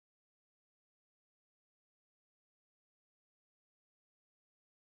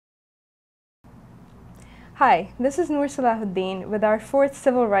Hi, this is Noor Salahuddin with our fourth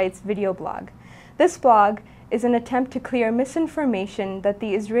civil rights video blog. This blog is an attempt to clear misinformation that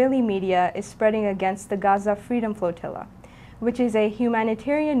the Israeli media is spreading against the Gaza Freedom Flotilla, which is a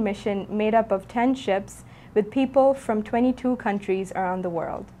humanitarian mission made up of 10 ships with people from 22 countries around the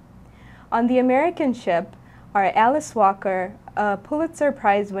world. On the American ship are Alice Walker, a Pulitzer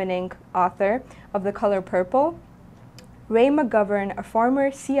Prize-winning author of The Color Purple, Ray McGovern, a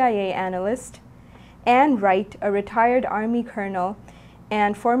former CIA analyst, Anne Wright, a retired Army colonel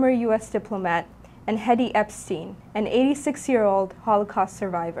and former U.S. diplomat, and Hedy Epstein, an 86-year-old Holocaust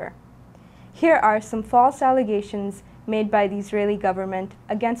survivor. Here are some false allegations made by the Israeli government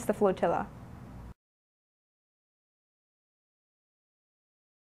against the flotilla.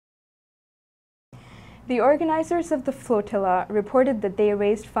 The organizers of the flotilla reported that they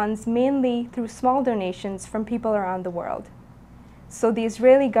raised funds mainly through small donations from people around the world. So the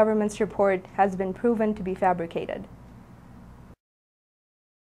Israeli government's report has been proven to be fabricated.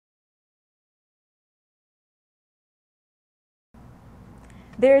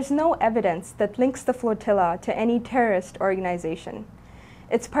 There is no evidence that links the flotilla to any terrorist organization.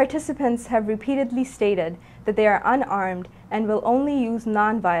 Its participants have repeatedly stated that they are unarmed and will only use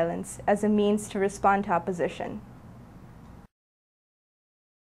nonviolence as a means to respond to opposition.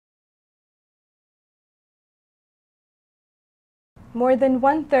 More than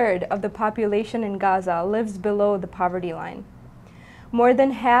 1/3 of the population in Gaza lives below the poverty line. More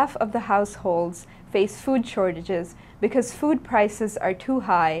than half of the households face food shortages because food prices are too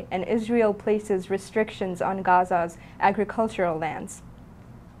high and Israel places restrictions on Gaza's agricultural lands.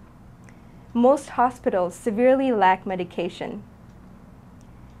 Most hospitals severely lack medication.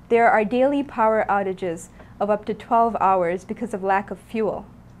 There are daily power outages of up to 12 hours because of lack of fuel.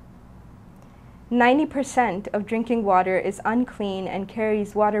 90% of drinking water is unclean and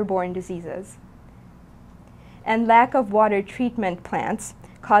carries waterborne diseases. And lack of water treatment plants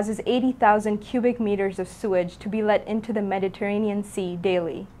causes 80,000 cubic meters of sewage to be let into the Mediterranean Sea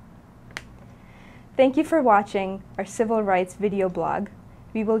daily. Thank you for watching our civil rights video blog.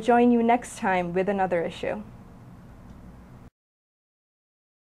 We will join you next time with another issue.